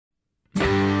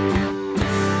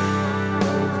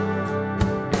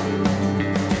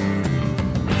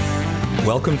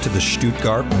Welcome to the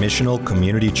Stuttgart Missional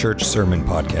Community Church Sermon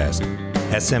Podcast.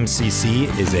 SMCC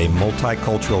is a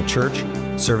multicultural church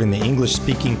serving the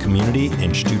English-speaking community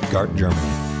in Stuttgart, Germany.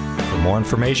 For more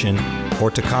information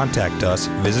or to contact us,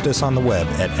 visit us on the web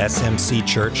at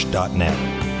smcchurch.net.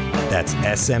 That's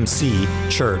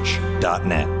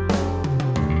smcchurch.net.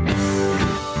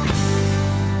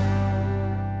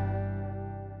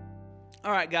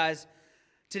 All right, guys.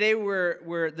 Today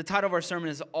we're the title of our sermon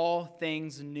is All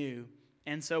Things New.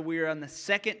 And so we are on the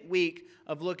second week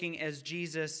of looking as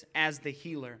Jesus as the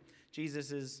healer.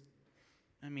 Jesus is,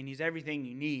 he's everything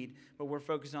you need, but we're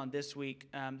focused on this week,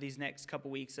 these next couple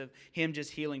weeks of him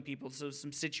just healing people. So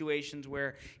some situations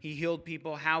where he healed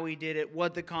people, how he did it,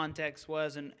 what the context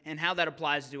was, and how that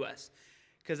applies to us.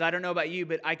 Because I don't know about you,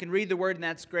 but I can read the word and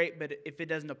that's great, but if it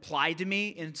doesn't apply to me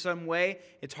in some way,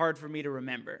 it's hard for me to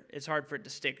remember. It's hard for it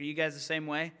to stick. Are you guys the same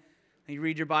way? You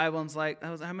read your Bible and it's like,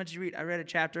 how much did you read? I read a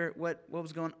chapter. What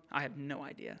was going on? I have no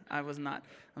idea. I'm not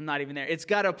even there. It's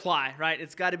got to apply, right?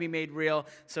 It's got to be made real.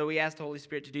 So we ask the Holy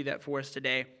Spirit to do that for us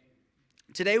today.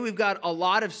 Today we've got a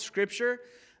lot of scripture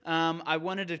I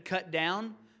wanted to cut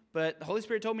down, but the Holy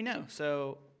Spirit told me no.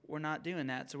 So we're not doing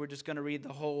that. So we're just going to read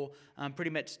the whole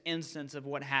pretty much instance of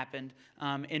what happened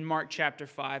in Mark chapter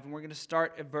 5. And we're going to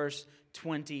start at verse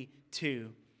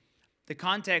 22. The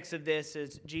context of this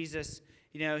is Jesus,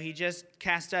 he just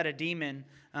cast out a demon,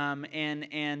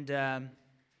 and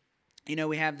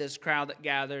we have this crowd that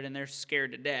gathered, and they're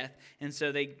scared to death. And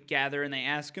so they gather, and they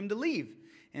ask him to leave.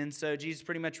 And so Jesus is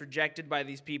pretty much rejected by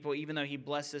these people, even though he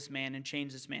blessed this man and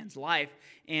changed this man's life.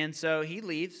 And so he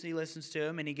leaves, he listens to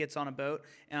him, and he gets on a boat,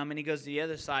 and he goes to the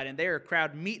other side, and there a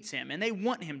crowd meets him, and they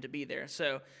want him to be there.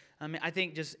 So I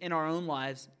think just in our own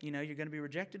lives, you're going to be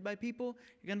rejected by people,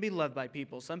 you're going to be loved by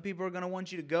people. Some people are going to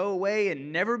want you to go away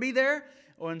and never be there,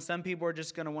 and some people are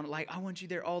just going to want to, I want you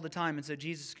there all the time. And so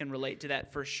Jesus can relate to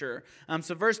that for sure.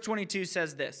 So verse 22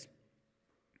 says this.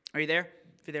 Are you there?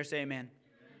 If you're there, say amen.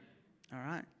 All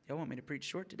right. Y'all want me to preach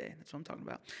short today. That's what I'm talking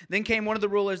about. Then came one of the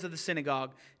rulers of the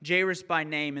synagogue, Jairus by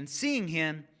name, and seeing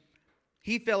him,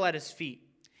 he fell at his feet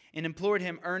and implored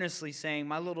him earnestly, saying,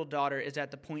 "My little daughter is at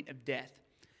the point of death.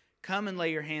 Come and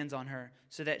lay your hands on her,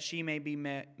 so that she may be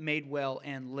made well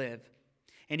and live."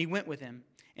 And he went with him,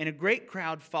 and a great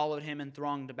crowd followed him and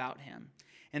thronged about him.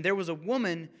 And there was a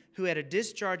woman who had a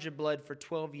discharge of blood for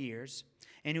 12 years,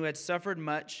 and who had suffered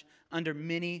much under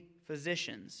many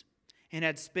physicians, and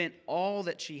had spent all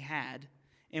that she had,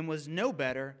 and was no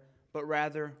better, but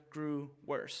rather grew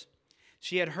worse.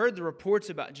 She had heard the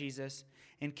reports about Jesus,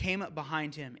 and came up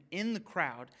behind him in the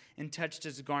crowd, and touched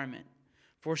his garment.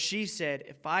 For she said,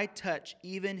 "If I touch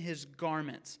even his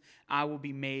garments, I will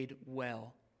be made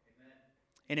well." Amen.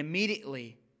 And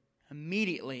immediately,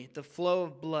 the flow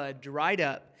of blood dried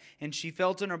up, and she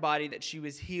felt in her body that she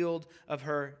was healed of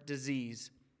her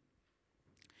disease.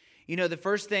 The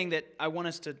first thing that I want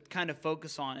us to kind of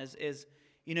focus on is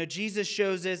Jesus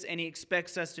shows us, and he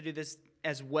expects us to do this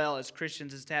as well as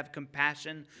Christians, is to have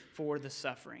compassion for the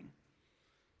suffering.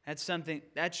 That's something,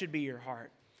 that should be your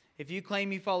heart. If you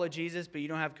claim you follow Jesus, but you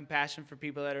don't have compassion for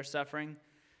people that are suffering,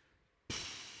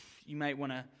 you might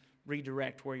want to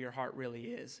redirect where your heart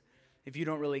really is. If you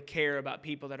don't really care about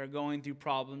people that are going through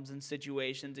problems and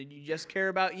situations, and you just care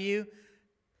about you,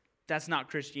 that's not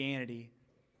Christianity.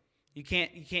 You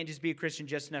can't just be a Christian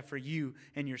just enough for you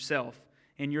and yourself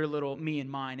and your little me and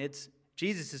mine.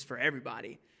 Jesus is for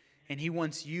everybody. And he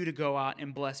wants you to go out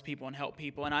and bless people and help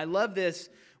people. And I love this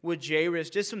with Jairus.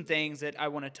 Just some things that I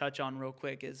want to touch on real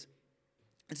quick is,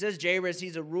 it says Jairus,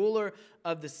 he's a ruler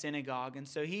of the synagogue. And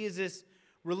so he is this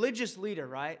religious leader,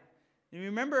 right? And you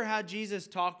remember how Jesus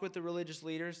talked with the religious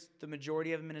leaders, the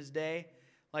majority of them in his day?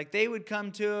 Like they would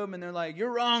come to him and they're like,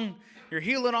 "You're wrong. You're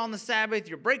healing on the Sabbath.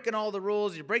 You're breaking all the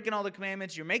rules. You're breaking all the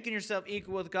commandments. You're making yourself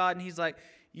equal with God." And he's like,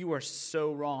 "You are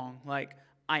so wrong. Like,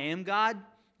 I am God."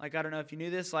 Like, I don't know if you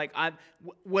knew this. Like,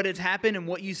 what has happened and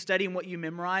what you study and what you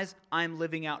memorize, I'm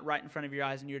living out right in front of your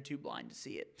eyes, and you're too blind to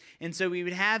see it. And so we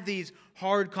would have these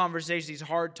hard conversations, these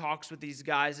hard talks with these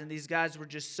guys, and these guys were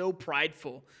just so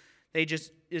prideful. They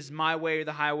just, is my way or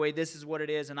the highway, this is what it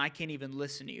is, and I can't even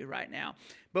listen to you right now.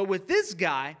 But with this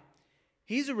guy,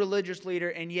 he's a religious leader,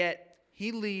 and yet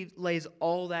he lays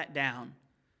all that down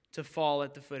to fall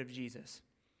at the foot of Jesus.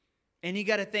 And you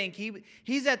got to think,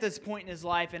 he's at this point in his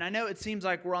life, and I know it seems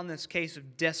like we're on this case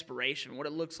of desperation, what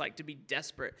it looks like to be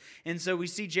desperate. And so we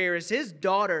see Jairus, his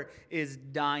daughter is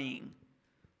dying.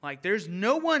 Like, there's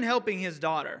no one helping his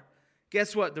daughter.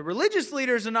 Guess what? The religious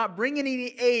leaders are not bringing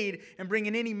any aid and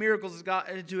bringing any miracles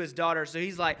to his daughter. So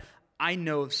he's like, I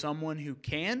know of someone who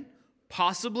can,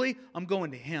 possibly, I'm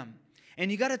going to him.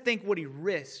 And you got to think what he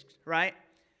risked, right?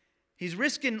 He's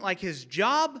risking like his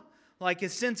job, like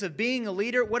his sense of being a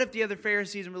leader. What if the other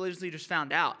Pharisees and religious leaders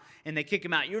found out and they kick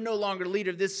him out? You're no longer leader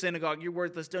of this synagogue. You're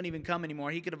worthless. Don't even come anymore.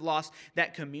 He could have lost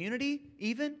that community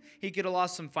even. He could have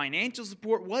lost some financial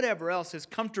support, whatever else, his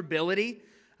comfortability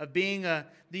of being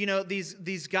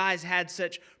these guys had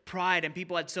such pride and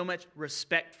people had so much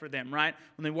respect for them, right?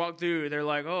 When they walk through, they're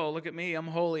like, oh, look at me, I'm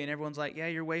holy. And everyone's like, yeah,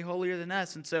 you're way holier than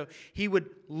us. And so he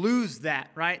would lose that,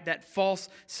 right? That false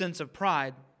sense of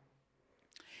pride.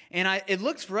 And it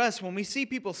looks for us when we see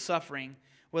people suffering,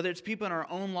 whether it's people in our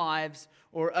own lives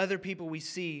or other people we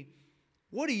see,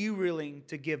 what are you willing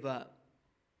to give up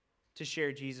to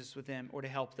share Jesus with them or to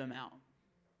help them out?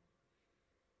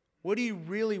 What are you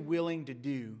really willing to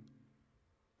do?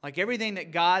 Like everything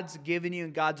that God's given you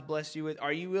and God's blessed you with,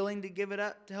 are you willing to give it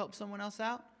up to help someone else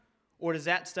out? Or does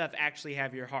that stuff actually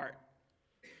have your heart?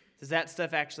 Does that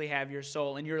stuff actually have your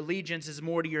soul? And your allegiance is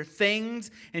more to your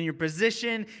things and your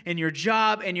position and your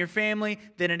job and your family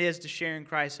than it is to sharing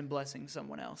Christ and blessing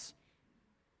someone else.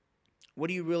 What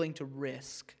are you willing to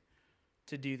risk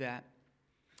to do that?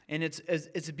 And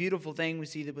it's a beautiful thing. We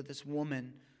see that with this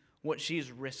woman, what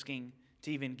she's risking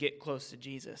to even get close to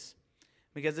Jesus.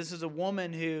 Because this is a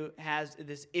woman who has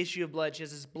this issue of blood. She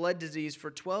has this blood disease for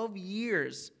 12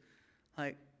 years.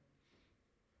 Like,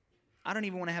 I don't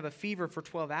even want to have a fever for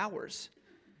 12 hours.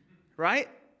 Right?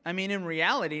 I mean, in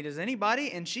reality, does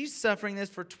anybody? And she's suffering this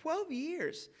for 12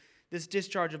 years, this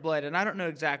discharge of blood. And I don't know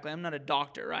exactly. I'm not a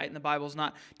doctor, right? And the Bible's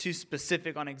not too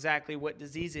specific on exactly what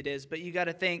disease it is. But you got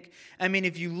to think, I mean,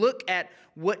 if you look at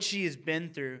what she has been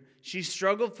through, she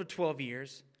struggled for 12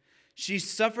 years. She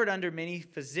suffered under many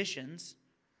physicians.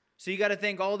 So you got to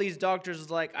think all these doctors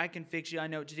is like, I can fix you, I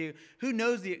know what to do. Who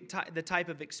knows the type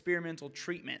of experimental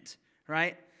treatment,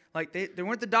 right? Like they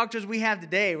weren't the doctors we have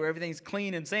today where everything's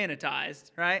clean and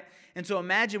sanitized, right? And so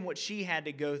imagine what she had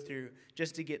to go through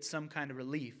just to get some kind of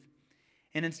relief.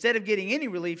 And instead of getting any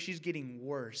relief, she's getting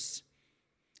worse.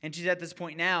 And she's at this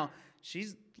point now,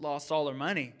 she's lost all her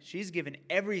money. She's given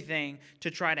everything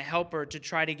to try to help her, to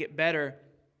try to get better.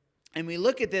 And we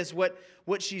look at this, what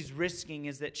she's risking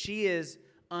is that she is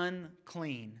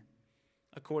unclean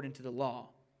according to the law.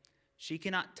 She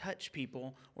cannot touch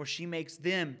people or she makes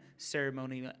them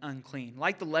ceremonially unclean.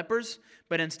 Like the lepers,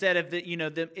 but instead of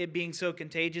it being so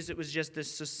contagious, it was just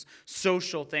this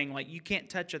social thing. Like you can't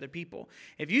touch other people.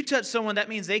 If you touch someone, that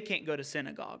means they can't go to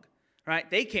synagogue, right?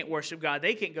 They can't worship God.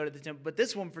 They can't go to the temple. But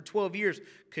this woman for 12 years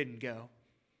couldn't go.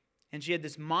 And she had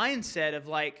this mindset of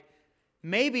like,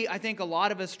 maybe I think a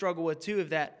lot of us struggle with too, of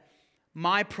that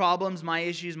my problems, my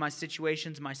issues, my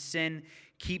situations, my sin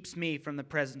keeps me from the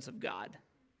presence of God.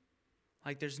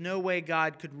 Like there's no way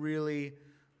God could really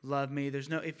love me.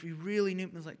 If we really knew,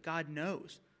 it's like God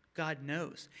knows. God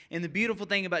knows. And the beautiful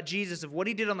thing about Jesus, of what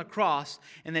he did on the cross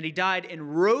and that he died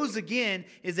and rose again,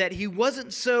 is that he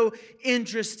wasn't so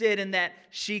interested in that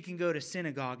she can go to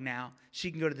synagogue now. She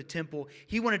can go to the temple.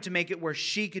 He wanted to make it where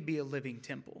she could be a living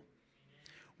temple,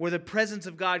 where the presence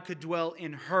of God could dwell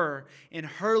in her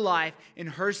life, in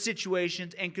her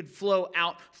situations, and could flow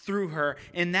out through her.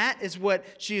 And that is what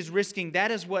she is risking.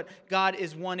 That is what God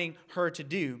is wanting her to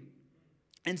do.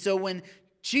 And so when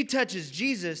she touches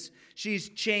Jesus, she's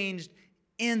changed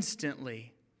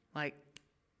instantly. Like,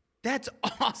 that's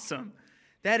awesome.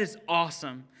 That is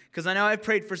awesome. Because I know I've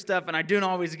prayed for stuff and I don't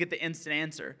always get the instant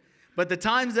answer. But the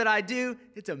times that I do,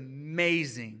 it's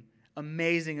amazing.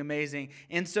 Amazing, amazing.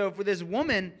 And so for this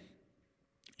woman,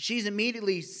 she's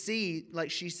immediately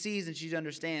she sees and she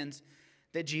understands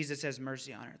that Jesus has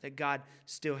mercy on her, that God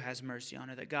still has mercy on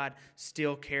her, that God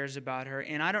still cares about her.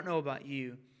 And I don't know about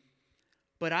you,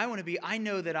 but I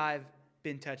know that I've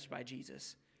been touched by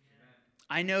Jesus.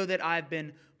 I know that I've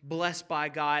been blessed by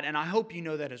God, and I hope you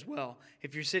know that as well.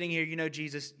 If you're sitting here, you know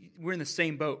Jesus, we're in the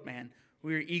same boat, man.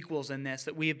 We're equals in this,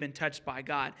 that we have been touched by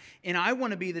God. And I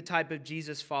want to be the type of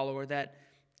Jesus follower that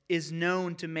is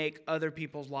known to make other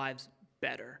people's lives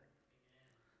better.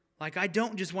 Like, I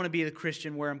don't just want to be the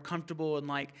Christian where I'm comfortable and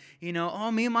like,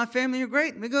 oh, me and my family are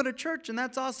great, and we go to church, and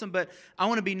that's awesome. But I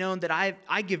want to be known that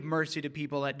I give mercy to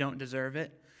people that don't deserve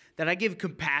it, that I give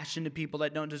compassion to people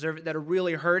that don't deserve it, that are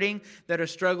really hurting, that are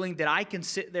struggling, that I can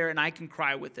sit there and I can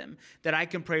cry with them, that I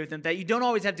can pray with them, that you don't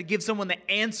always have to give someone the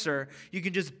answer. You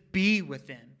can just be with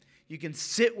them. You can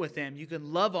sit with them. You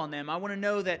can love on them. I want to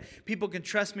know that people can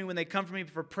trust me when they come for me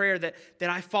for prayer, that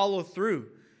I follow through,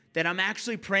 that I'm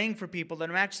actually praying for people, that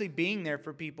I'm actually being there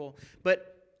for people.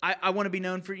 But I want to be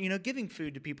known for, giving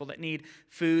food to people that need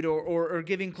food or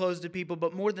giving clothes to people.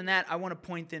 But more than that, I want to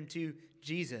point them to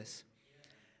Jesus.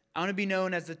 I want to be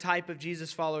known as the type of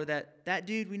Jesus follower that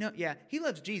dude we know, yeah, he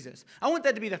loves Jesus. I want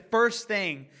that to be the first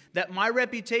thing, that my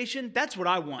reputation, that's what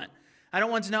I want. I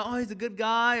don't want to know, oh, he's a good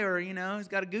guy, or, he's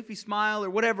got a goofy smile, or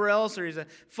whatever else, or he's a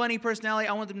funny personality.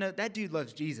 I want them to know that dude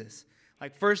loves Jesus.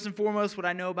 Like, first and foremost, what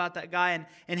I know about that guy.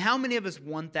 And how many of us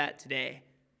want that today?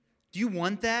 Do you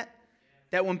want that?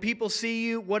 That when people see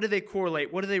you, what do they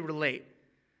correlate? What do they relate?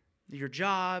 Your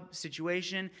job,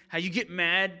 situation, how you get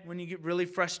mad when you get really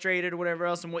frustrated or whatever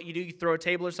else, and what you do, you throw a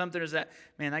table or something, or is that,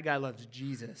 man, that guy loves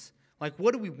Jesus. Like,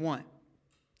 what do we want?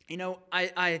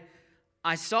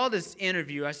 I saw this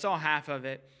interview, I saw half of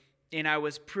it, and I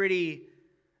was pretty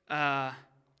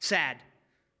sad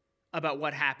about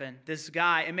what happened. This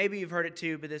guy, and maybe you've heard it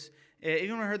too, but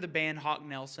you ever heard the band Hawk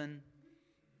Nelson?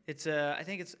 It's I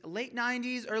think it's late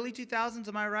 90s, early 2000s,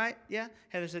 am I right? Yeah?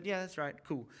 Heather said, yeah, that's right,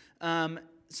 cool.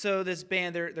 So this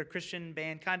band, they're Christian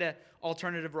band, kind of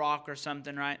alternative rock or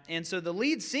something, right? And so the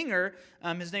lead singer,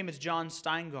 his name is John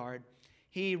Steingard.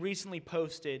 He recently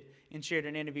posted and shared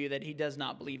an interview that he does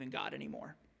not believe in God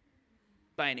anymore,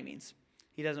 by any means.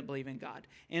 He doesn't believe in God.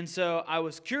 And so I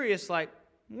was curious, like,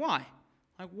 why?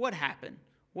 Like, what happened?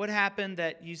 What happened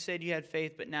that you said you had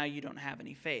faith, but now you don't have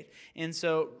any faith? And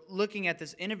so looking at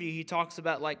this interview, he talks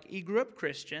about, like, he grew up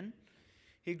Christian.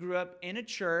 He grew up in a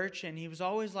church, and he was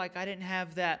always like, I didn't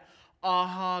have that,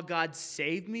 aha, God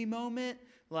saved me moment.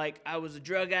 Like, I was a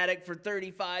drug addict for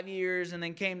 35 years and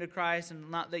then came to Christ,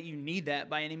 and not that you need that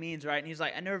by any means, right? And he's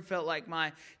like, I never felt like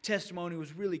my testimony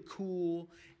was really cool.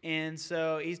 And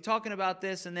so he's talking about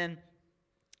this, and then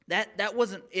that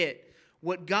wasn't it.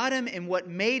 What got him and what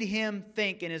made him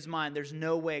think in his mind there's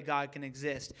no way God can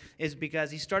exist is because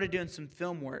he started doing some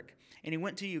film work, and he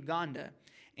went to Uganda.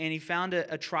 And he found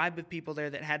a tribe of people there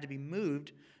that had to be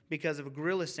moved because of a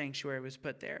gorilla sanctuary was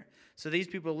put there. So these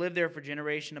people live there for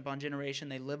generation upon generation.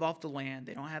 They live off the land.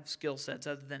 They don't have skill sets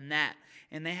other than that.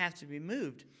 And they have to be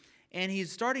moved. And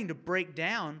he's starting to break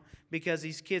down because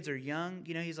these kids are young.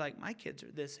 He's like, my kids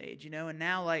are this age, and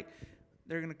now, like,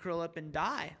 they're going to curl up and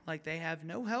die. Like, they have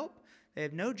no help. They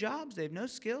have no jobs, they have no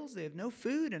skills, they have no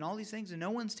food and all these things, and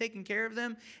no one's taking care of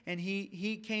them. And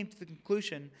he came to the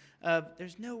conclusion of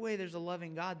there's no way there's a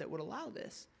loving God that would allow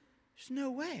this. There's no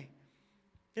way.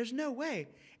 There's no way.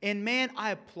 And man,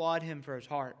 I applaud him for his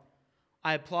heart.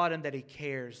 I applaud him that he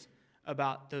cares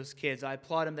about those kids. I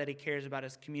applaud him that he cares about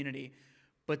his community.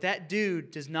 But that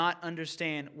dude does not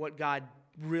understand what God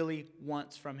really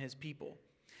wants from his people.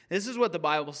 This is what the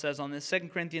Bible says on this, 2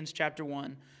 Corinthians chapter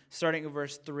 1, starting at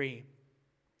verse 3.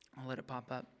 I'll let it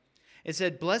pop up. It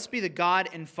said, Blessed be the God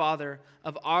and Father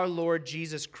of our Lord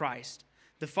Jesus Christ,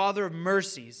 the Father of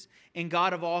mercies and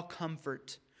God of all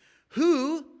comfort,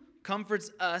 who comforts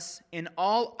us in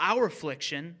all our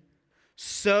affliction,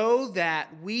 so that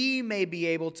we may be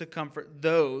able to comfort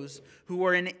those who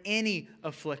are in any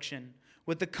affliction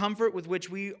with the comfort with which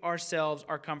we ourselves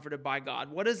are comforted by God.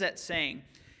 What is that saying?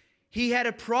 He had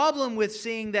a problem with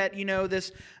seeing that,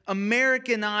 this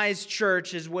Americanized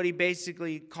church is what he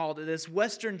basically called it. This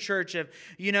Western church of,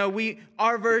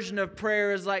 our version of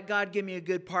prayer is like, God, give me a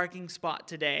good parking spot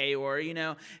today, or,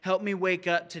 help me wake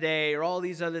up today, or all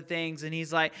these other things. And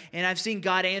he's like, and I've seen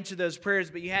God answer those prayers,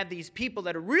 but you have these people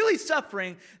that are really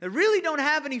suffering, that really don't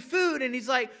have any food. And he's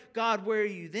like, God, where are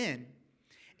you then?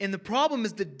 And the problem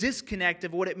is the disconnect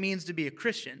of what it means to be a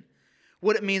Christian.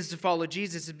 What it means to follow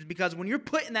Jesus is because when you're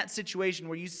put in that situation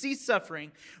where you see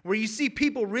suffering, where you see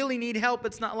people really need help,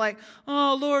 it's not like,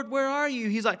 oh, Lord, where are you?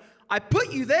 He's like, I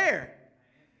put you there.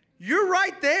 You're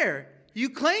right there. You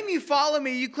claim you follow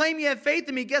me. You claim you have faith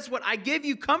in me. Guess what? I give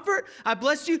you comfort. I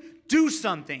bless you. Do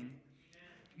something.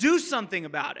 Do something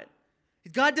about it.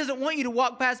 God doesn't want you to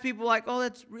walk past people like, oh,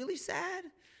 that's really sad.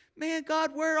 Man,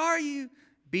 God, where are you?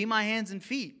 Be my hands and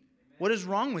feet. What is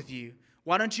wrong with you?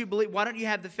 Why don't you believe? Why don't you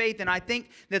have the faith? And I think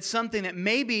that's something that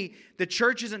maybe the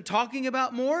church isn't talking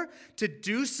about more, to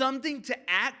do something, to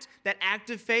act, that act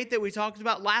of faith that we talked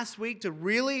about last week. To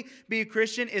really be a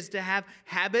Christian is to have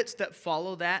habits that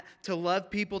follow that, to love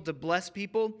people, to bless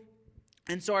people.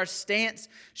 And so our stance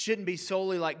shouldn't be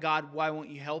solely like, God, why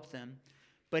won't you help them?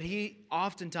 But he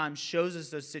oftentimes shows us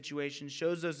those situations,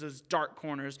 shows us those dark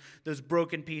corners, those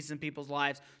broken pieces in people's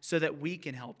lives, so that we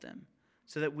can help them,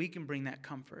 so that we can bring that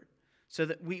comfort. So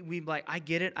that we like, I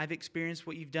get it. I've experienced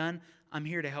what you've done. I'm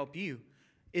here to help you.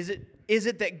 Is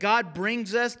it that God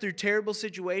brings us through terrible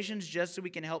situations just so we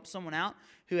can help someone out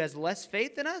who has less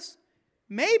faith than us?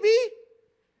 Maybe.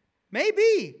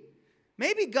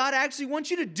 Maybe God actually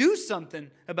wants you to do something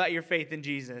about your faith in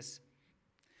Jesus.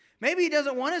 Maybe he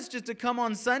doesn't want us just to come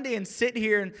on Sunday and sit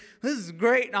here and this is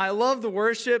great and I love the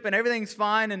worship and everything's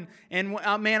fine and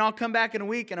man, I'll come back in a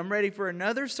week and I'm ready for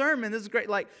another sermon. This is great.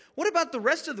 Like, what about the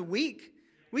rest of the week?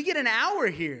 We get an hour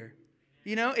here.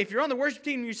 You know, if you're on the worship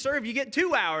team and you serve, you get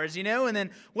 2 hours, you know. And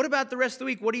then what about the rest of the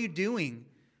week? What are you doing?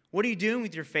 What are you doing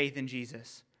with your faith in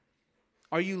Jesus?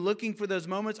 Are you looking for those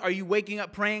moments? Are you waking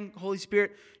up praying, Holy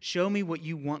Spirit, show me what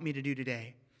you want me to do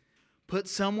today? Put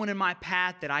someone in my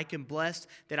path that I can bless,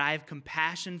 that I have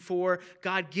compassion for.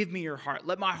 God, give me your heart.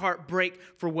 Let my heart break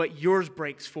for what yours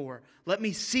breaks for. Let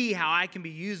me see how I can be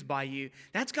used by you.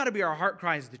 That's got to be our heart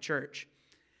cry as the church.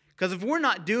 Because if we're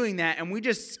not doing that and we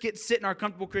just sit in our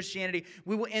comfortable Christianity,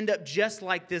 we will end up just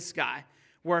like this guy,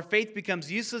 where our faith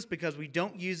becomes useless because we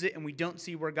don't use it and we don't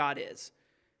see where God is,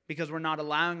 because we're not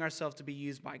allowing ourselves to be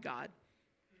used by God.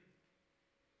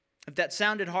 If that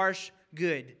sounded harsh,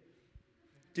 good.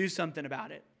 Do something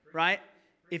about it, right?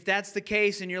 If that's the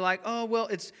case and you're like, oh, well,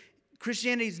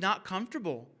 Christianity's not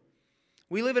comfortable.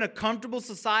 We live in a comfortable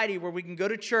society where we can go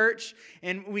to church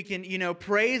and we can,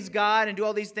 praise God and do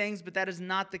all these things, but that is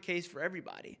not the case for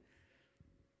everybody.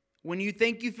 When you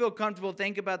think you feel comfortable,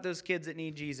 think about those kids that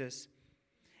need Jesus.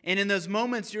 And in those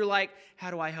moments, you're like,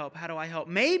 how do I help? How do I help?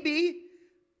 Maybe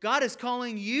God is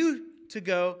calling you to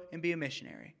go and be a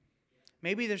missionary.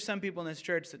 Maybe there's some people in this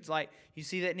church that's like, you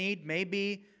see that need?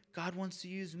 Maybe God wants to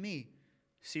use me.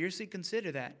 Seriously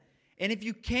consider that. And if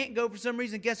you can't go for some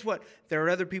reason, guess what? There are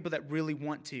other people that really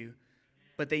want to,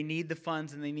 but they need the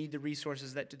funds and they need the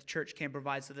resources that the church can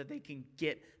provide so that they can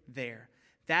get there.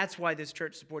 That's why this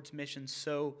church supports missions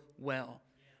so well.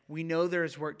 We know there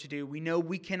is work to do. We know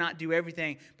we cannot do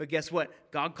everything, but guess what?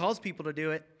 God calls people to do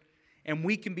it. And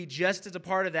we can be just as a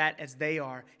part of that as they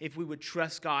are if we would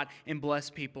trust God and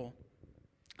bless people.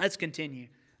 Let's continue.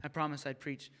 I promised I'd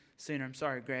preach sooner. I'm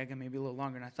sorry, Greg. I may be a little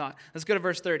longer than I thought. Let's go to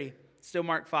verse 30. Still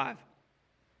Mark 5.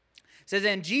 It says,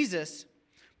 and Jesus,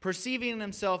 perceiving in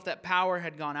himself that power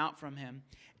had gone out from him,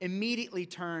 immediately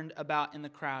turned about in the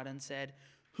crowd and said,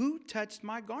 who touched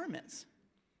my garments?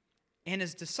 And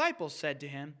his disciples said to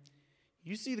him,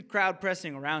 you see the crowd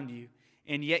pressing around you,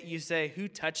 and yet you say, who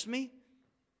touched me?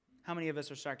 How many of us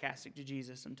are sarcastic to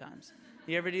Jesus sometimes?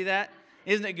 You ever do that?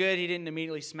 Isn't it good he didn't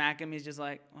immediately smack him? He's just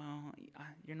like, well,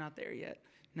 you're not there yet.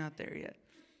 Not there yet.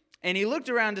 And he looked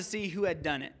around to see who had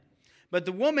done it. But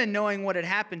the woman, knowing what had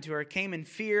happened to her, came in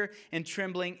fear and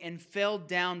trembling and fell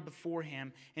down before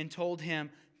him and told him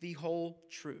the whole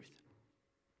truth.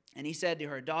 And he said to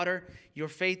her, daughter, your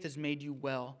faith has made you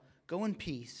well. Go in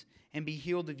peace and be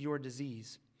healed of your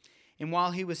disease. And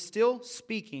while he was still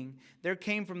speaking, there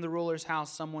came from the ruler's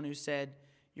house someone who said,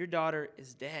 your daughter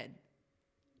is dead.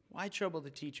 Why trouble the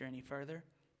teacher any further?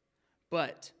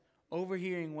 But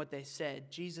overhearing what they said,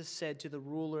 Jesus said to the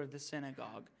ruler of the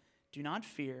synagogue, do not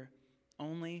fear,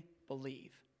 only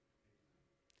believe.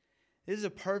 This is a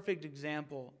perfect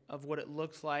example of what it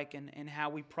looks like and how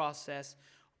we process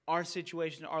our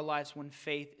situation, our lives when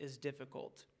faith is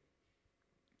difficult.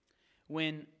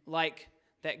 When, like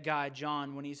that guy,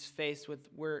 John, when he's faced with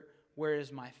where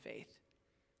is my faith?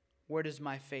 Where does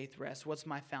my faith rest? What's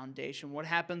my foundation? What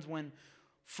happens when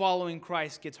following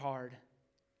Christ gets hard?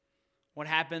 What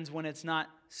happens when it's not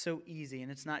so easy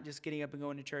and it's not just getting up and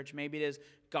going to church? Maybe it is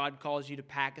God calls you to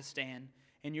Pakistan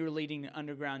and you're leading an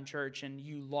underground church and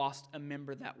you lost a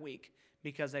member that week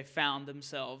because they found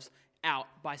themselves out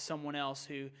by someone else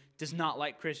who does not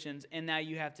like Christians, and now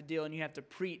you have to deal and you have to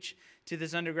preach to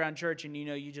this underground church and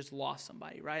you just lost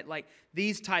somebody, right? Like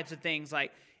these types of things,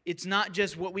 like it's not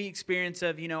just what we experience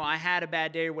of, I had a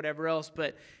bad day or whatever else,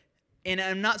 and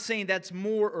I'm not saying that's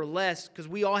more or less because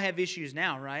we all have issues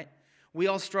now, right? We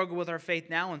all struggle with our faith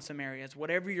now in some areas.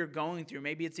 Whatever you're going through,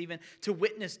 maybe it's even to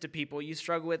witness to people. You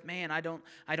struggle with, man, I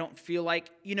don't feel like,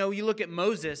 you look at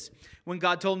Moses when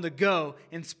God told him to go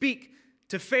and speak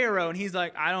to Pharaoh, and he's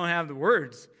like, I don't have the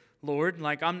words, Lord.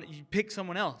 Like, you pick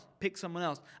someone else. Pick someone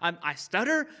else. I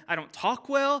stutter. I don't talk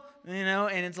well,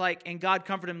 and it's like, and God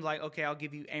comforted him like, okay, I'll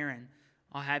give you Aaron.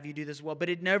 I'll have you do this well. But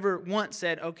it never once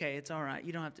said, okay, it's all right.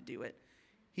 You don't have to do it.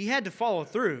 He had to follow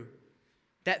through.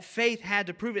 That faith had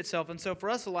to prove itself. And so for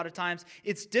us, a lot of times,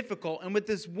 it's difficult. And with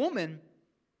this woman,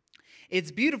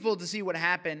 it's beautiful to see what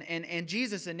happened. And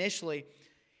Jesus initially,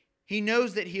 he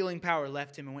knows that healing power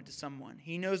left him and went to someone.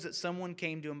 He knows that someone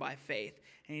came to him by faith.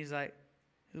 And he's like,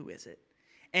 who is it?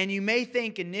 And you may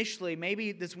think initially,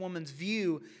 maybe this woman's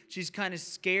view, she's kind of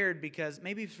scared because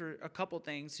maybe for a couple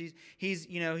things. He's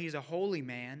a holy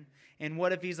man. And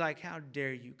what if he's like, how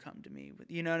dare you come to me?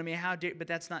 You know what I mean? But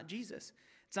that's not Jesus.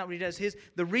 It's not what he does.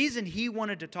 The reason he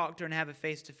wanted to talk to her and have a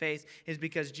face-to-face is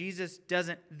because Jesus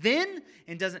doesn't then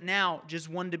and doesn't now just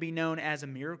want to be known as a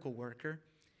miracle worker.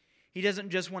 He doesn't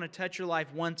just want to touch your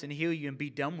life once and heal you and be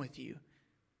done with you.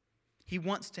 He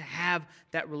wants to have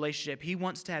that relationship. He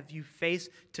wants to have you face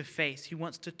to face. He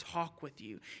wants to talk with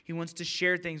you. He wants to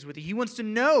share things with you. He wants to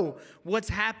know what's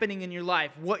happening in your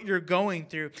life, what you're going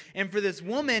through. And for this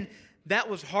woman, that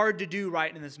was hard to do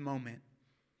right in this moment.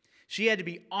 She had to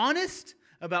be honest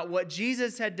about what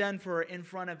Jesus had done for her in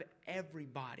front of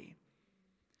everybody.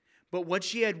 But what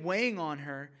she had weighing on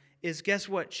her is, guess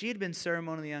what? She had been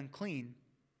ceremonially unclean.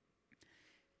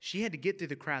 She had to get through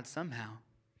the crowd somehow.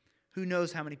 Who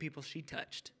knows how many people she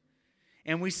touched?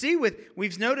 And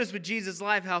we've noticed with Jesus'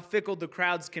 life how fickle the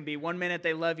crowds can be. One minute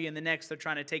they love you, and the next they're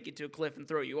trying to take you to a cliff and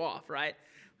throw you off, right?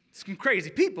 Some crazy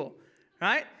people,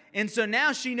 right? And so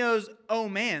now she knows, oh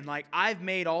man, like I've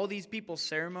made all these people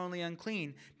ceremonially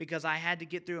unclean because I had to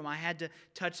get through them. I had to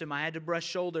touch them. I had to brush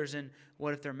shoulders. And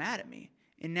what if they're mad at me?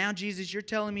 And now, Jesus, you're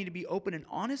telling me to be open and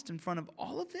honest in front of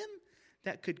all of them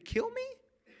that could kill me?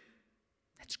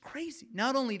 That's crazy.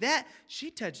 Not only that,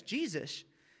 she touched Jesus.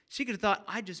 She could have thought,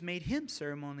 I just made him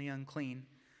ceremonially unclean.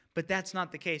 But that's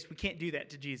not the case. We can't do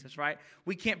that to Jesus, right?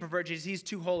 We can't pervert Jesus. He's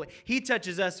too holy. He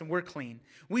touches us and we're clean.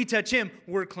 We touch him,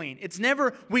 we're clean. It's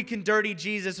never we can dirty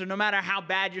Jesus, or no matter how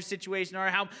bad your situation or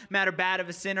how bad of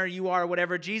a sinner you are or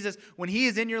whatever. Jesus, when he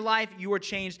is in your life, you are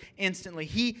changed instantly.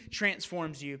 He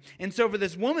transforms you. And so for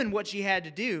this woman, what she had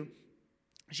to do,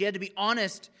 she had to be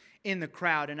honest in the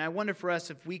crowd. And I wonder for us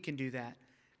if we can do that.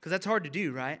 Because that's hard to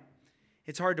do, right?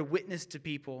 It's hard to witness to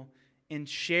people and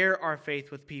share our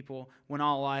faith with people when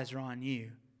all eyes are on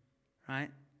you, right?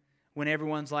 When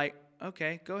everyone's like,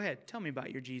 okay, go ahead, tell me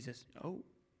about your Jesus. Oh,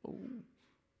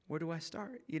 where do I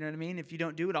start? You know what I mean? If you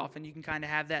don't do it often, you can kind of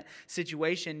have that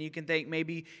situation. You can think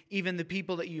maybe even the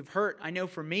people that you've hurt. I know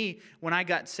for me, when I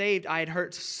got saved, I had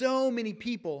hurt so many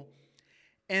people.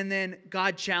 And then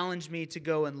God challenged me to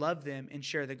go and love them and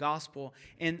share the gospel.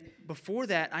 And before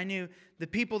that, I knew the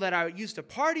people that I used to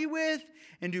party with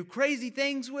and do crazy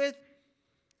things with,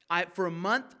 for a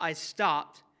month I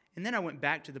stopped, and then I went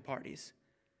back to the parties.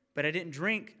 But I didn't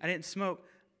drink, I didn't smoke.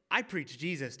 I preached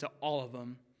Jesus to all of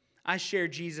them. I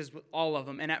shared Jesus with all of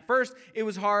them. And at first, it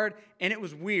was hard and it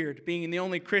was weird being the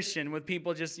only Christian with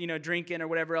people just, drinking or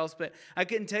whatever else. But I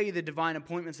couldn't tell you the divine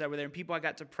appointments that were there and people I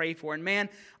got to pray for. And man,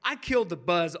 I killed the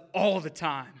buzz all the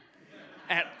time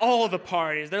at all the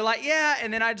parties. They're like, yeah.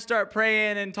 And then I'd start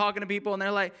praying and talking to people. And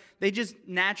they're like, they just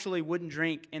naturally wouldn't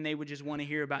drink and they would just want to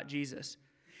hear about Jesus.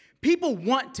 People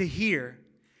want to hear.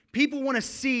 People want to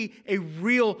see a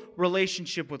real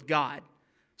relationship with God.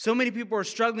 So many people are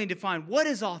struggling to find what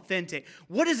is authentic.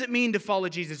 What does it mean to follow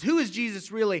Jesus? Who is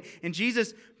Jesus really? And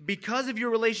Jesus, because of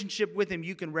your relationship with him,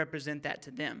 you can represent that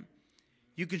to them.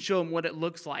 You can show them what it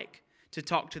looks like to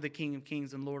talk to the King of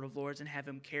Kings and Lord of Lords and have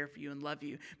him care for you and love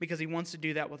you, because he wants to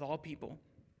do that with all people.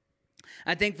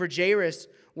 I think for Jairus,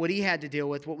 what he had to deal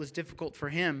with, what was difficult for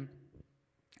him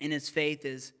in his faith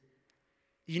is,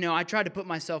 I tried to put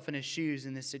myself in his shoes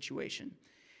in this situation.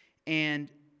 And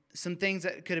some things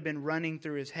that could have been running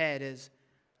through his head is,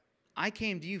 I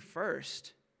came to you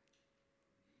first.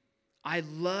 I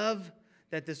love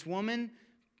that this woman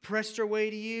pressed her way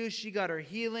to you. She got her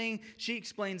healing. She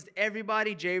explains to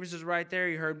everybody. Jairus is right there.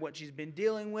 He heard what she's been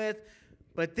dealing with.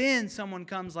 But then someone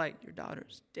comes like, your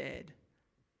daughter's dead.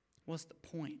 What's the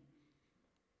point?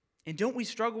 And don't we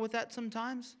struggle with that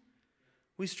sometimes?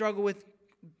 We struggle with,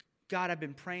 God, I've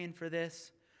been praying for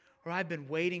this. Or I've been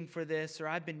waiting for this, or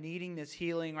I've been needing this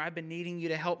healing, or I've been needing you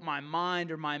to help my mind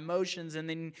or my emotions, and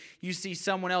then you see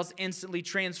someone else instantly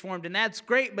transformed, and that's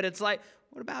great, but it's like,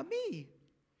 what about me?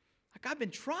 Like, I've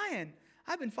been trying.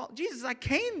 I've been following. Jesus, I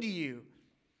came to you.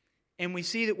 And we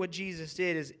see that what Jesus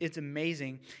did is, it's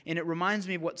amazing. And it reminds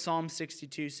me of what Psalm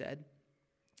 62 said.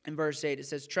 In verse 8, it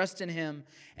says, trust in him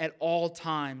at all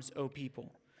times, O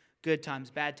people. Good times,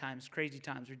 bad times, crazy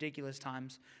times, ridiculous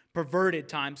times, perverted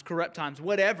times, corrupt times,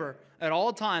 whatever, at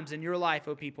all times in your life,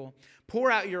 O people,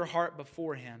 pour out your heart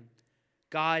before him.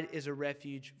 God is a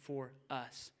refuge for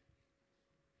us.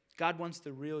 God wants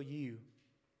the real you.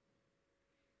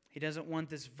 He doesn't want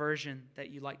this version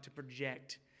that you like to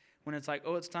project. When it's like,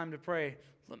 oh, it's time to pray.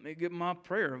 Let me get my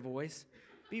prayer voice.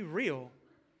 Be real.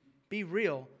 Be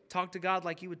real. Talk to God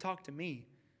like you would talk to me.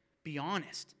 Be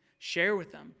honest. Share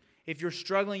with him. If you're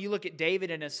struggling, you look at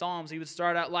David in his Psalms, he would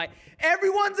start out like,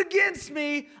 everyone's against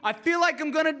me. I feel like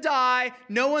I'm going to die.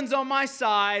 No one's on my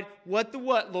side. What the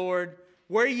what, Lord?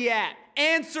 Where are you at?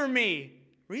 Answer me.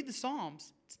 Read the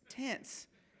Psalms. It's intense.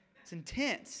 It's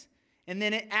intense. And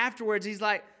then afterwards, he's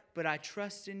like, but I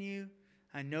trust in you.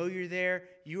 I know you're there.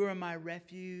 You are my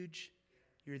refuge.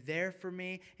 You're there for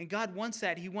me. And God wants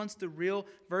that. He wants the real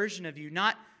version of you,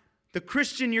 not the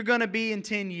Christian you're going to be in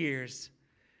 10 years.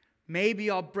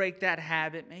 Maybe I'll break that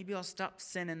habit. Maybe I'll stop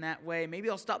sinning that way. Maybe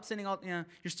I'll stop sinning you're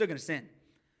still going to sin.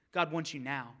 God wants you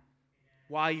now.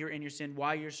 While you're in your sin,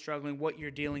 while you're struggling, what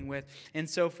you're dealing with. And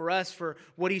so for us, for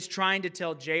what he's trying to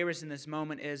tell Jairus in this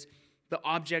moment is the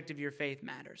object of your faith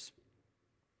matters.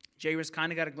 Jairus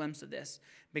kind of got a glimpse of this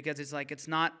because it's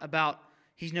not about,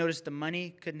 he's noticed the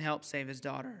money couldn't help save his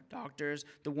daughter. Doctors,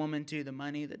 the woman too, the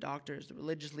money, the doctors, the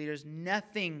religious leaders,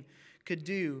 nothing could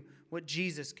do what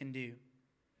Jesus can do.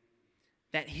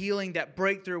 That healing, that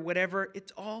breakthrough, whatever,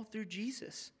 it's all through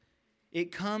Jesus.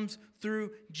 It comes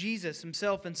through Jesus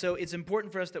himself. And so it's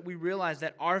important for us that we realize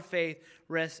that our faith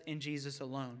rests in Jesus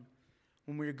alone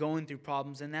when we're going through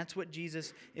problems. And that's what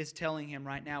Jesus is telling him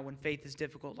right now when faith is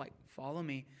difficult. Like, follow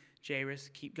me, Jairus.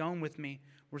 Keep going with me.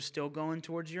 We're still going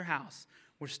towards your house.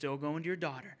 We're still going to your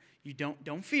daughter. You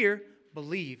don't fear,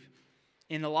 believe.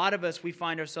 And a lot of us, we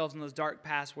find ourselves in those dark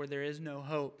paths where there is no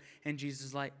hope. And Jesus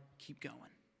is like, keep going.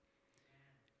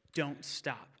 Don't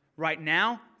stop. Right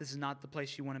now, this is not the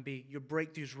place you want to be. Your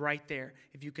breakthrough's right there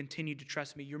if you continue to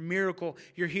trust me. Your miracle,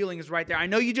 your healing is right there. I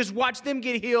know you just watched them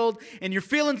get healed and you're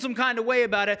feeling some kind of way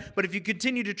about it, but if you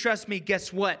continue to trust me,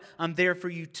 guess what? I'm there for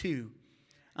you too.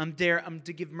 I'm there. I'm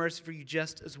to give mercy for you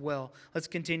just as well. Let's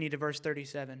continue to verse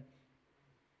 37.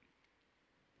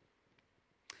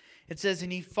 It says,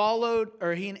 and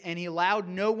he allowed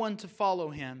no one to follow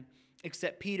him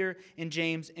except Peter and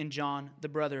James and John, the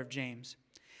brother of James.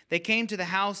 They came to the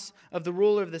house of the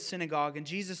ruler of the synagogue, and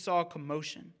Jesus saw a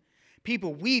commotion,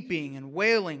 people weeping and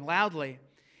wailing loudly.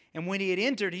 And when he had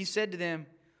entered, he said to them,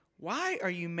 why are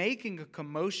you making a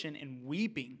commotion and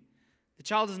weeping? The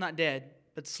child is not dead,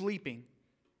 but sleeping.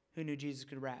 Who knew Jesus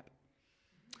could rap?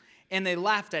 And they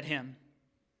laughed at him.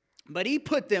 But he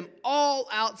put them all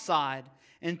outside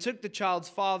and took the child's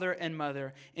father and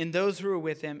mother and those who were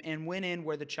with him and went in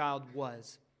where the child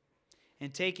was.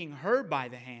 And taking her by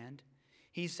the hand,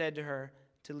 he said to her,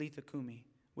 Talitha Kumi,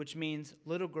 which means,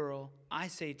 little girl, I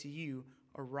say to you,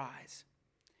 arise.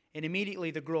 And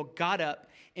immediately the girl got up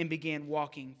and began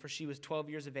walking, for she was 12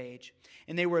 years of age.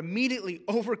 And they were immediately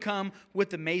overcome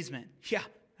with amazement. Yeah,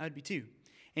 I would be too.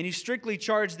 And he strictly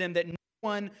charged them that no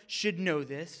one should know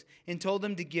this and told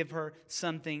them to give her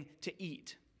something to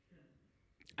eat.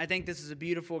 I think this is a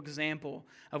beautiful example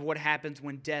of what happens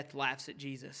when death laughs at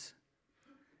Jesus.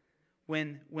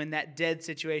 When that dead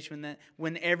situation,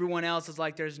 when everyone else is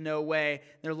like, there's no way,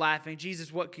 they're laughing.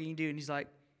 Jesus, what can you do? And he's like,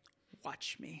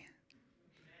 watch me.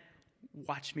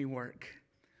 Watch me work.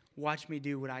 Watch me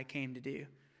do what I came to do.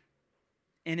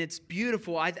 And it's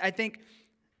beautiful. I think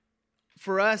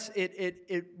for us,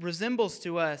 it resembles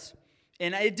to us,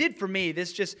 and it did for me,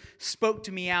 this just spoke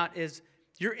to me out, is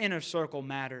your inner circle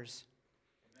matters.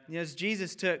 As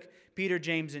Jesus took Peter,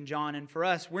 James, and John, and for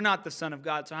us, we're not the Son of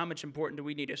God, so how much important do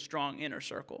we need a strong inner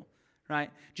circle, right?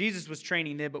 Jesus was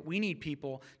training them, but we need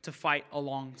people to fight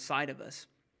alongside of us.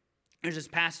 There's this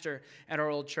pastor at our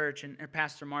old church, and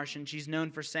Pastor Marsh, and she's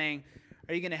known for saying,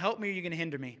 are you going to help me or are you going to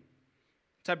hinder me?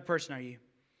 What type of person are you?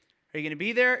 Are you going to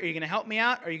be there? Are you going to help me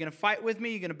out? Are you going to fight with me?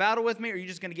 Are you going to battle with me? Or are you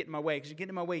just going to get in my way? Because you get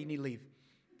in my way, you need to leave.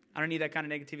 I don't need that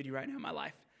kind of negativity right now in my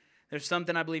life. There's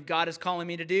something I believe God is calling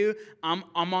me to do. I'm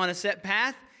on a set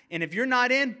path. And if you're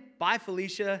not in, bye,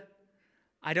 Felicia.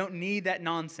 I don't need that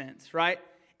nonsense, right?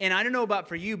 And I don't know about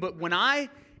for you, but when I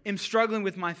am struggling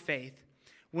with my faith,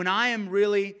 when I am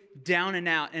really down and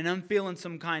out and I'm feeling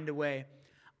some kind of way,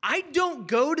 I don't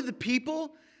go to the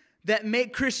people that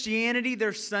make Christianity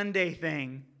their Sunday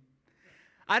thing.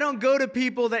 I don't go to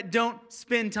people that don't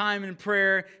spend time in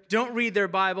prayer, don't read their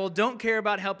Bible, don't care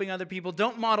about helping other people,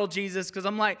 don't model Jesus, because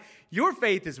I'm like, your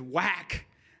faith is whack.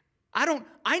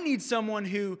 I need someone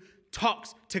who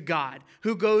talks to God,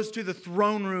 who goes to the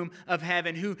throne room of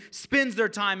heaven, who spends their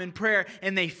time in prayer,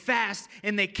 and they fast,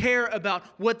 and they care about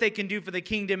what they can do for the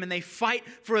kingdom, and they fight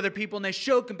for other people, and they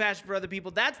show compassion for other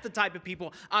people. That's the type of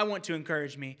people I want to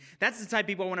encourage me. That's the type of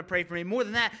people I want to pray for me. More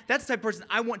than that, that's the type of person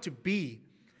I want to be.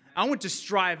 I want to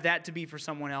strive that to be for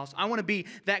someone else. I want to be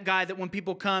that guy that when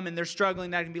people come and they're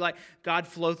struggling, that I can be like, God,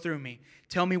 flow through me.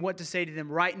 Tell me what to say to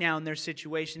them right now in their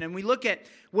situation. And we look at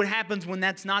what happens when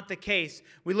that's not the case.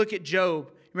 We look at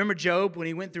Job. Remember Job when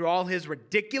he went through all his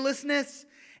ridiculousness?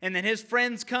 And then his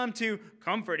friends come to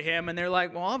comfort him. And they're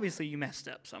like, well, obviously you messed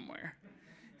up somewhere.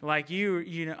 Like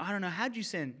you know, I don't know, how'd you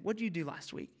sin? What did you do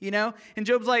last week? You know? And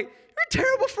Job's like, you're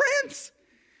terrible friends.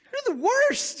 You're the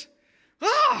worst.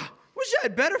 Wish I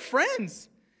had better friends.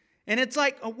 And it's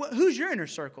like, who's your inner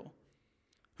circle?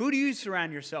 Who do you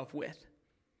surround yourself with?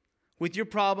 With your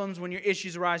problems, when your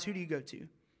issues arise, who do you go to?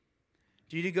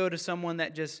 Do you go to someone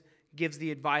that just gives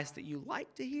the advice that you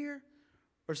like to hear?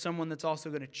 Or someone that's also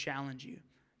going to challenge you?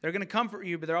 They're going to comfort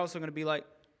you, but they're also going to be like,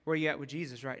 Where are you at with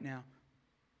Jesus right now?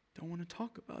 Don't want to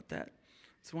talk about that.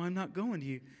 That's why I'm not going to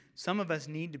you. Some of us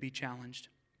need to be challenged.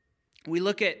 We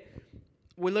look at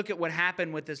what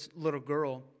happened with this little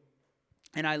girl,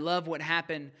 and I love what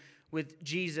happened with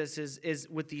Jesus is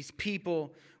with these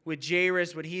people, with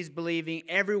Jairus, what he's believing.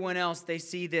 Everyone else, they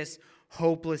see this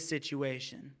hopeless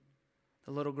situation.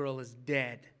 The little girl is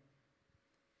dead.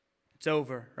 It's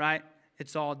over, right?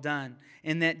 It's all done.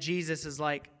 And that Jesus is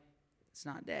like, it's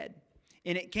not dead.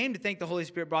 And it came to think, the Holy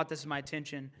Spirit brought this to my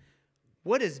attention.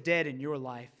 What is dead in your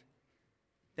life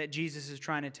that Jesus is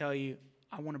trying to tell you,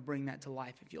 I want to bring that to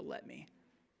life if you'll let me?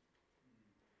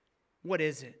 What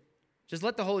is it? Just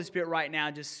let the Holy Spirit right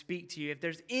now just speak to you. If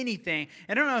there's anything,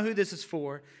 I don't know who this is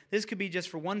for. This could be just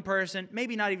for one person,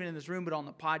 maybe not even in this room, but on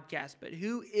the podcast. But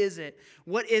who is it?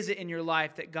 What is it in your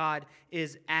life that God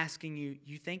is asking you?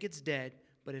 You think it's dead,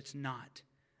 but it's not.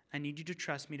 I need you to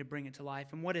trust me to bring it to life.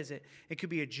 And what is it? It could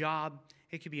be a job.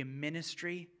 It could be a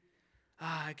ministry.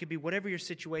 It could be whatever your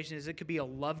situation is. It could be a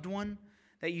loved one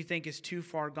that you think is too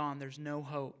far gone. There's no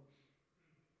hope.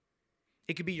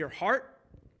 It could be your heart.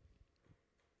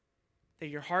 That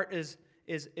your heart is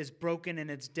broken and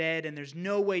it's dead and there's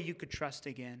no way you could trust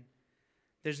again.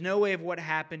 There's no way of what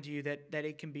happened to you that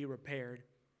it can be repaired.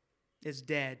 It's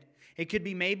dead. It could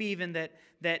be maybe even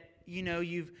that you know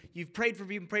you've prayed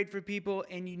for people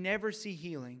and you never see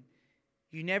healing.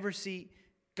 You never see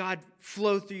God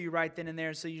flow through you right then and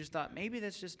there. So you just thought, maybe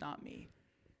that's just not me.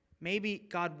 Maybe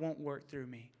God won't work through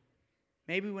me.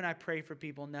 Maybe when I pray for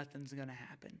people, nothing's going to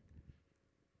happen.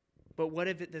 But what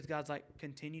if it that God's like,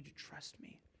 continue to trust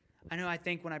me? I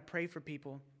think when I pray for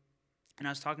people, and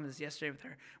I was talking to this yesterday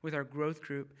with our growth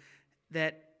group,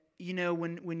 that, you know,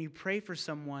 when you pray for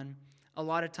someone, a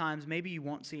lot of times maybe you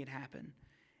won't see it happen.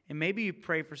 And maybe you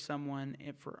pray for someone,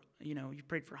 you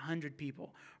prayed for 100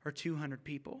 people or 200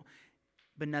 people,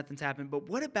 but nothing's happened. But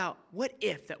what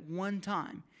if that one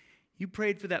time you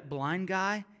prayed for that blind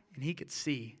guy and he could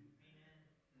see?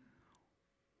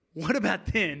 What about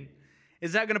then?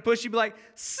 Is that going to push you? Be like,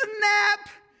 snap!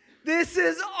 This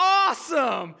is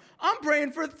awesome! I'm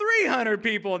praying for 300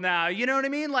 people now. You know what I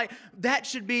mean? Like, that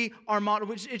should be our model.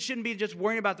 Which it shouldn't be just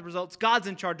worrying about the results. God's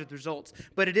in charge of the results.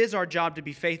 But it is our job to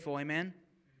be faithful. Amen?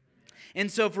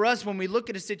 And so for us, when we look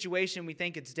at a situation, we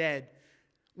think it's dead.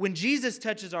 When Jesus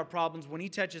touches our problems, when he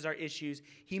touches our issues,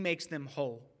 he makes them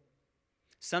whole.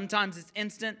 Sometimes it's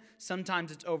instant,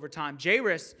 sometimes it's over time.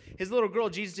 Jairus, his little girl,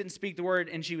 Jesus didn't speak the word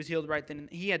and she was healed right then.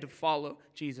 He had to follow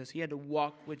Jesus. He had to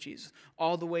walk with Jesus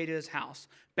all the way to his house,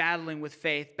 battling with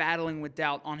faith, battling with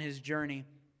doubt on his journey.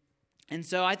 And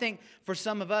so I think for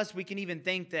some of us, we can even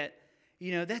think that,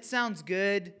 that sounds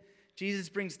good. Jesus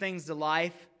brings things to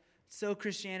life. It's so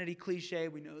Christianity cliche,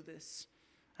 we know this.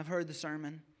 I've heard the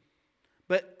sermon.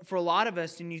 But for a lot of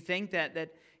us, and you think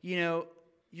that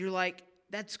you're like,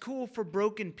 that's cool for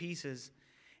broken pieces.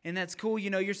 And that's cool,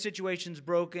 your situation's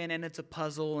broken and it's a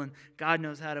puzzle and God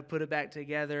knows how to put it back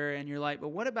together. And you're like, but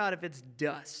what about if it's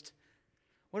dust?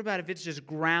 What about if it's just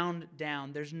ground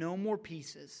down? There's no more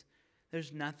pieces.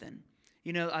 There's nothing.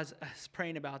 I was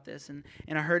praying about this and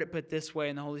I heard it put this way,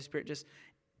 and the Holy Spirit just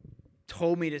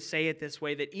told me to say it this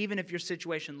way, that even if your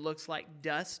situation looks like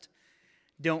dust,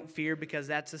 don't fear, because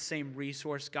that's the same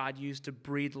resource God used to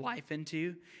breathe life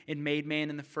into and made man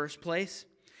in the first place.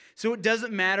 So it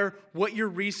doesn't matter what your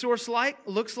resource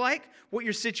looks like, what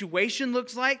your situation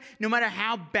looks like, no matter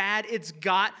how bad it's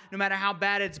got, no matter how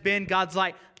bad it's been, God's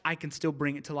like, I can still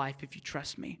bring it to life if you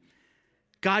trust me.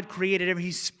 God created everything.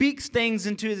 He speaks things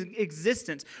into his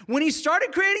existence. When he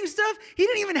started creating stuff, he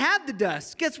didn't even have the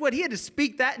dust. Guess what? He had to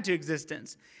speak that into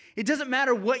existence. It doesn't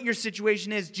matter what your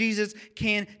situation is. Jesus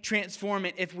can transform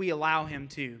it if we allow him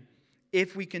to.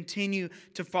 If we continue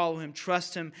to follow him,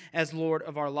 trust him as Lord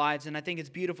of our lives. And I think it's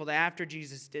beautiful that after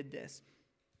Jesus did this,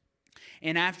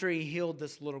 and after he healed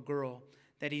this little girl,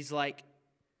 that he's like,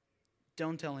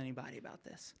 don't tell anybody about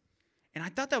this. And I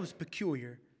thought that was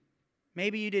peculiar.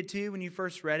 Maybe you did too when you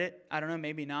first read it. I don't know,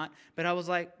 maybe not. But I was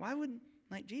like, why wouldn't,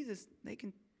 Jesus, they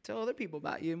can tell other people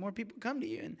about you and more people come to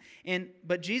you.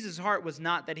 But Jesus' heart was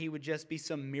not that he would just be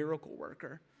some miracle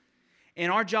worker. And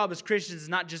our job as Christians is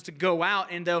not just to go out,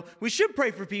 and though we should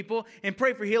pray for people and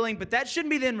pray for healing, but that shouldn't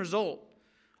be the end result.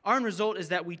 Our end result is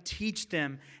that we teach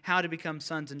them how to become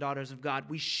sons and daughters of God.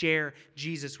 We share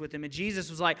Jesus with them. And Jesus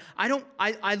was like,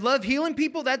 I love healing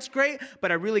people, that's great,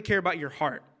 but I really care about your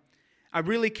heart. I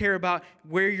really care about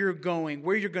where you're going,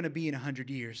 where you're going to be in 100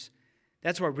 years.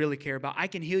 That's what I really care about. I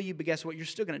can heal you, but guess what? You're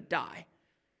still going to die.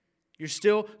 You're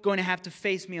still going to have to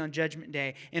face me on Judgment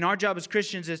Day. And our job as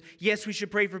Christians is, yes, we should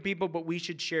pray for people, but we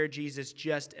should share Jesus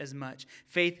just as much.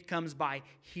 Faith comes by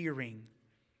hearing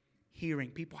hearing.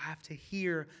 People have to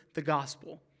hear the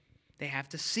gospel. They have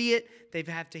to see it. They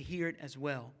have to hear it as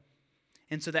well.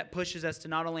 And so that pushes us to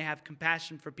not only have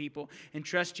compassion for people and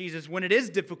trust Jesus when it is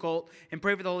difficult and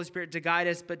pray for the Holy Spirit to guide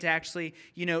us, but to actually,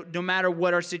 no matter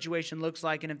what our situation looks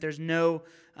like, and if there's no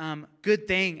good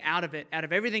thing out of it, out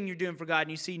of everything you're doing for God,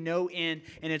 and you see no end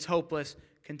and it's hopeless,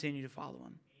 continue to follow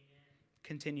Him.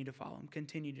 Continue to follow Him.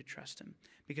 Continue to trust Him,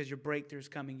 because your breakthrough is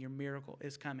coming. Your miracle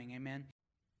is coming. Amen.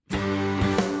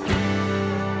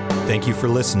 Thank you for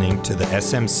listening to the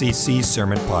SMCC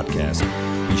Sermon Podcast.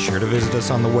 Be sure to visit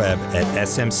us on the web at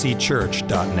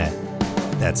smcchurch.net.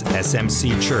 That's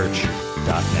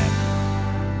smcchurch.net.